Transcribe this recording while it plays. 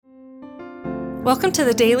Welcome to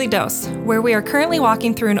the Daily Dose, where we are currently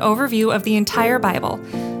walking through an overview of the entire Bible.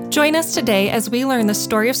 Join us today as we learn the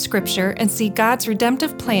story of Scripture and see God's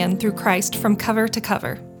redemptive plan through Christ from cover to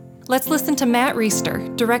cover. Let's listen to Matt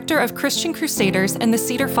Reisetter, Director of Christian Crusaders and the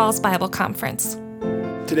Cedar Falls Bible Conference.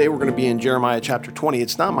 Today we're going to be in Jeremiah chapter 20.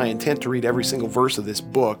 It's not my intent to read every single verse of this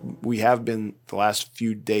book. We have been the last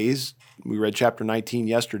few days. We read chapter 19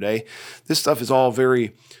 yesterday. This stuff is all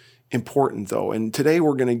very important, though. And today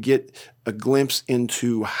we're going to get a glimpse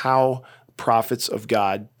into how prophets of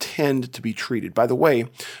God tend to be treated. By the way,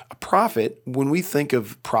 a prophet, when we think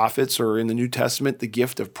of prophets or in the New Testament, the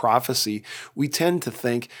gift of prophecy, we tend to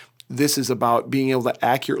think this is about being able to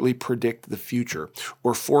accurately predict the future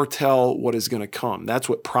or foretell what is going to come. That's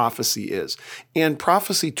what prophecy is. And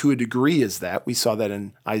prophecy to a degree is that. We saw that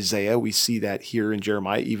in Isaiah. We see that here in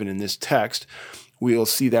Jeremiah, even in this text. We'll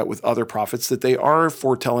see that with other prophets, that they are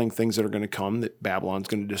foretelling things that are going to come, that Babylon's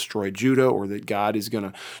going to destroy Judah, or that God is going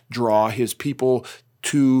to draw his people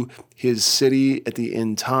to his city at the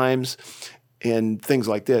end times, and things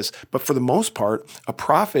like this. But for the most part, a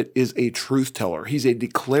prophet is a truth teller. He's a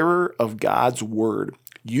declarer of God's word,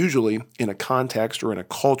 usually in a context or in a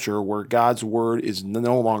culture where God's word is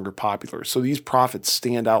no longer popular. So these prophets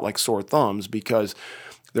stand out like sore thumbs because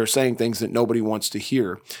they're saying things that nobody wants to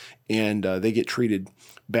hear, and they get treated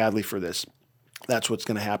badly for this. That's what's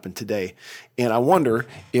going to happen today. And I wonder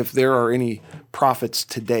if there are any prophets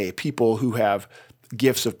today, people who have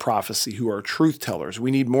gifts of prophecy, who are truth tellers. We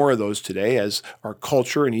need more of those today as our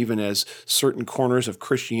culture and even as certain corners of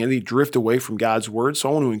Christianity drift away from God's word. So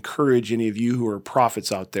I want to encourage any of you who are prophets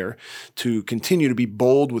out there to continue to be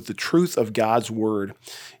bold with the truth of God's word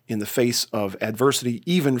in the face of adversity,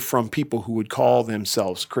 even from people who would call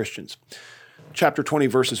themselves Christians. Chapter 20,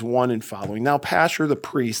 verses 1 and following. Now Pashur the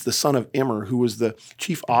priest, the son of Immer, who was the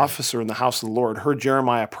chief officer in the house of the Lord, heard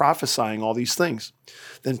Jeremiah prophesying all these things.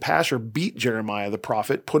 Then Pashur beat Jeremiah the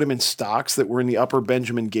prophet, put him in stocks that were in the upper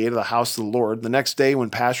Benjamin gate of the house of the Lord. The next day, when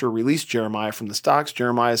Pashur released Jeremiah from the stocks,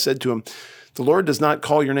 Jeremiah said to him, "The Lord does not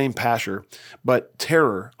call your name Pashur, but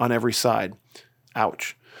terror on every side."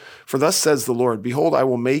 Ouch. For thus says the Lord, "Behold, I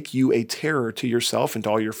will make you a terror to yourself and to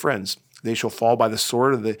all your friends. They shall fall by the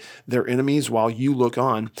sword of their enemies while you look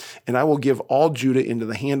on, and I will give all Judah into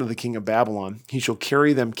the hand of the king of Babylon. He shall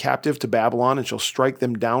carry them captive to Babylon and shall strike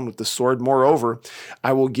them down with the sword. Moreover,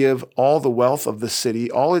 I will give all the wealth of the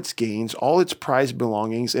city, all its gains, all its prized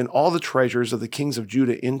belongings, and all the treasures of the kings of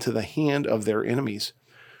Judah into the hand of their enemies,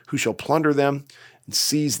 who shall plunder them and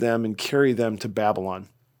seize them and carry them to Babylon.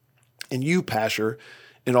 And you, Pashur,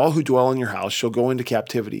 and all who dwell in your house shall go into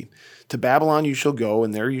captivity. To Babylon you shall go,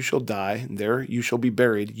 and there you shall die, and there you shall be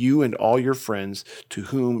buried, you and all your friends to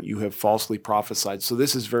whom you have falsely prophesied." So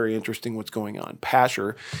this is very interesting what's going on.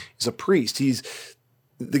 Pashur is a priest. He's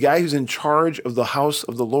the guy who's in charge of the house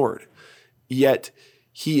of the Lord, yet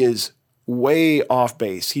he is way off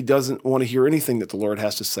base. He doesn't want to hear anything that the Lord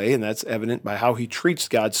has to say, and that's evident by how he treats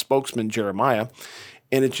God's spokesman, Jeremiah.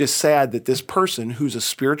 And it's just sad that this person who's a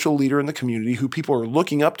spiritual leader in the community, who people are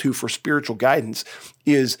looking up to for spiritual guidance,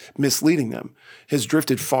 is misleading them, has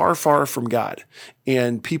drifted far, far from God.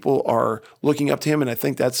 And people are looking up to him. And I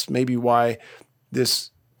think that's maybe why this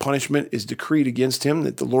punishment is decreed against him,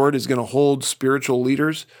 that the Lord is going to hold spiritual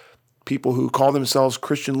leaders, people who call themselves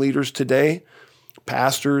Christian leaders today,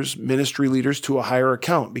 pastors, ministry leaders, to a higher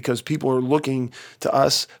account, because people are looking to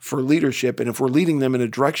us for leadership. And if we're leading them in a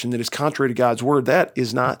direction that is contrary to God's word, that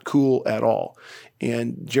is not cool at all.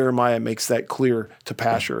 And Jeremiah makes that clear to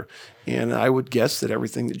Pashur. And I would guess that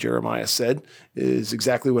everything that Jeremiah said is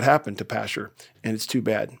exactly what happened to Pashur. And it's too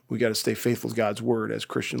bad. We got to stay faithful to God's word as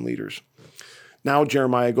Christian leaders. Now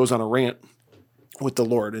Jeremiah goes on a rant with the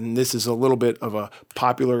Lord. And this is a little bit of a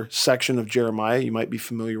popular section of Jeremiah. You might be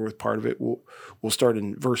familiar with part of it. We'll start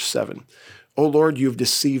in verse 7. "O Lord, you have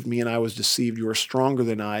deceived me, and I was deceived. You are stronger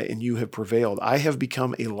than I, and you have prevailed. I have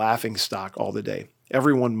become a laughing stock all the day.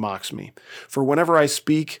 Everyone mocks me. For whenever I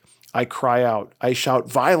speak, I cry out. I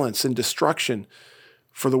shout violence and destruction.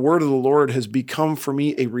 For the word of the Lord has become for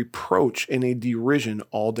me a reproach and a derision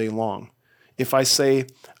all day long. If I say,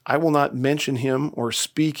 I will not mention him or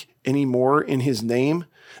speak any more in his name,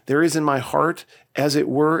 there is in my heart, as it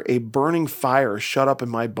were, a burning fire shut up in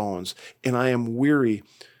my bones, and I am weary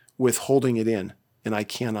with holding it in, and I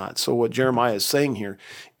cannot." So what Jeremiah is saying here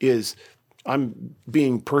is, I'm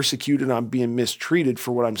being persecuted, I'm being mistreated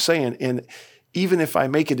for what I'm saying, and even if I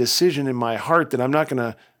make a decision in my heart that I'm not going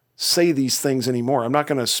to say these things anymore. I'm not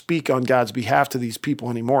going to speak on God's behalf to these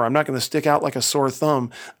people anymore. I'm not going to stick out like a sore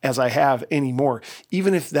thumb as I have anymore.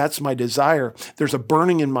 Even if that's my desire, there's a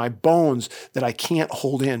burning in my bones that I can't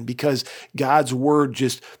hold in because God's word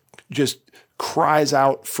just just cries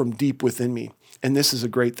out from deep within me. And this is a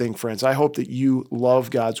great thing, friends. I hope that you love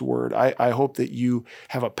God's word. I hope that you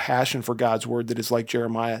have a passion for God's word that is like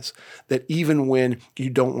Jeremiah's, that even when you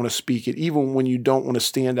don't want to speak it, even when you don't want to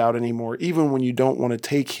stand out anymore, even when you don't want to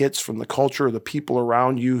take hits from the culture or the people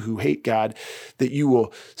around you who hate God, that you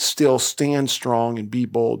will still stand strong and be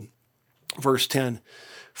bold. Verse 10,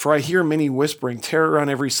 for I hear many whispering, terror on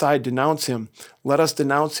every side, denounce him. Let us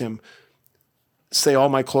denounce him. Say all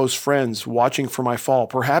my close friends, watching for my fall.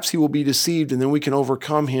 Perhaps he will be deceived, and then we can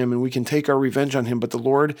overcome him, and we can take our revenge on him. But the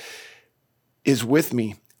Lord is with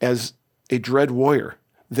me as a dread warrior.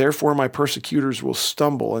 Therefore my persecutors will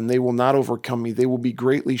stumble, and they will not overcome me. They will be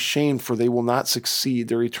greatly shamed, for they will not succeed.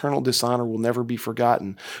 Their eternal dishonor will never be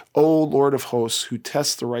forgotten. O Lord of hosts, who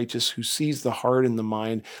tests the righteous, who sees the heart and the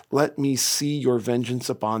mind, let me see your vengeance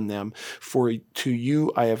upon them, for to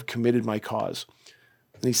you I have committed my cause.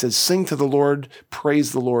 And he says, sing to the Lord,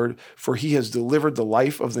 praise the Lord, for he has delivered the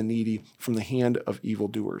life of the needy from the hand of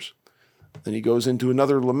evildoers. Then he goes into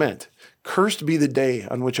another lament. Cursed be the day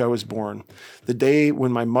on which I was born, the day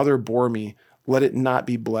when my mother bore me. Let it not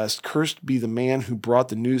be blessed. Cursed be the man who brought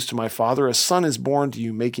the news to my father. A son is born to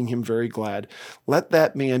you, making him very glad. Let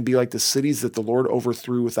that man be like the cities that the Lord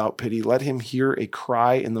overthrew without pity. Let him hear a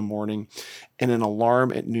cry in the morning and an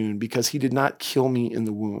alarm at noon, because he did not kill me in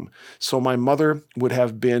the womb. So my mother would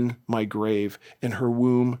have been my grave, and her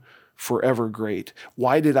womb forever great.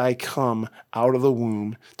 Why did I come out of the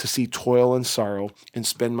womb to see toil and sorrow and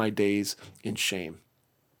spend my days in shame?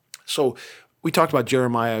 So we talked about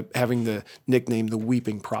Jeremiah having the nickname the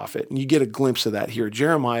weeping prophet, and you get a glimpse of that here.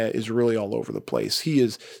 Jeremiah is really all over the place.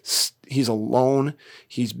 He's alone.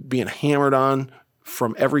 He's being hammered on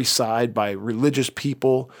from every side by religious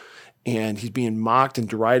people, and he's being mocked and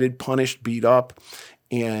derided, punished, beat up.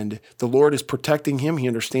 And the Lord is protecting him. He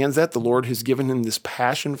understands that. The Lord has given him this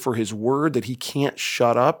passion for his word that he can't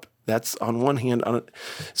shut up. That's on one hand.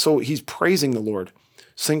 So he's praising the Lord.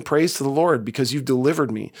 Sing praise to the Lord because you've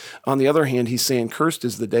delivered me. On the other hand, he's saying, cursed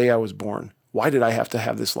is the day I was born. Why did I have to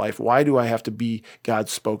have this life? Why do I have to be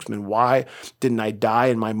God's spokesman? Why didn't I die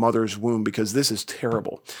in my mother's womb? Because this is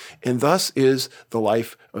terrible. And thus is the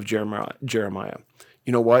life of Jeremiah.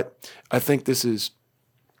 You know what? I think this is,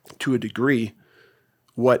 to a degree,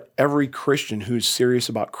 what every Christian who's serious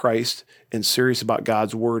about Christ and serious about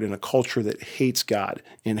God's word in a culture that hates God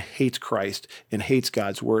and hates Christ and hates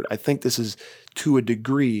God's word, I think this is, to a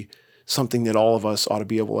degree, something that all of us ought to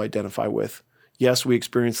be able to identify with. Yes, we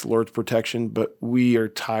experience the Lord's protection, but we are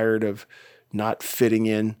tired of not fitting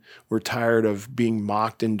in. We're tired of being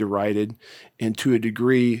mocked and derided. And to a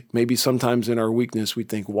degree, maybe sometimes in our weakness, we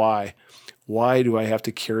think, why? Why do I have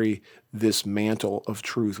to carry this mantle of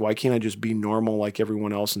truth? Why can't I just be normal like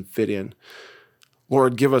everyone else and fit in?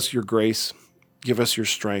 Lord, give us your grace. Give us your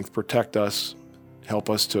strength. Protect us. Help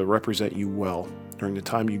us to represent you well during the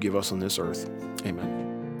time you give us on this earth.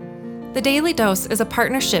 Amen. The Daily Dose is a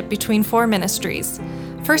partnership between 4 ministries.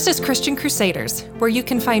 First is Christian Crusaders, where you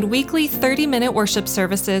can find weekly 30-minute worship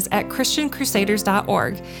services at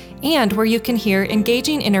christiancrusaders.org, and where you can hear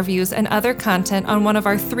engaging interviews and other content on one of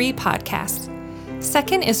our 3 podcasts.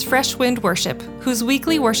 Second is Fresh Wind Worship, whose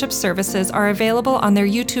weekly worship services are available on their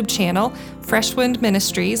YouTube channel, Fresh Wind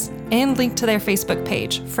Ministries, and linked to their Facebook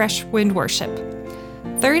page, Fresh Wind Worship.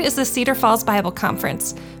 Third is the Cedar Falls Bible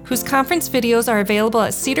Conference, whose conference videos are available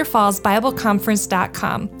at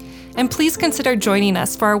cedarfallsbibleconference.com. And please consider joining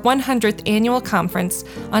us for our 100th annual conference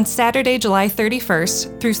on Saturday, July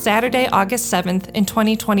 31st through Saturday, August 7th in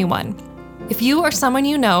 2021. If you or someone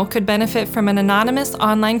you know could benefit from an anonymous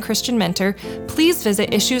online Christian mentor, please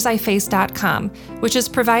visit issuesiface.com, which is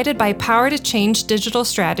provided by Power to Change Digital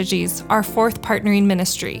Strategies, our 4th partnering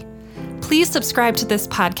ministry. Please subscribe to this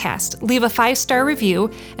podcast, leave a 5-star review,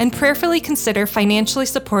 and prayerfully consider financially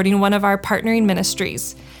supporting one of our partnering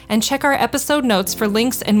ministries. And check our episode notes for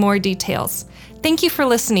links and more details. Thank you for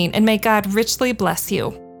listening, and may God richly bless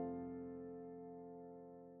you.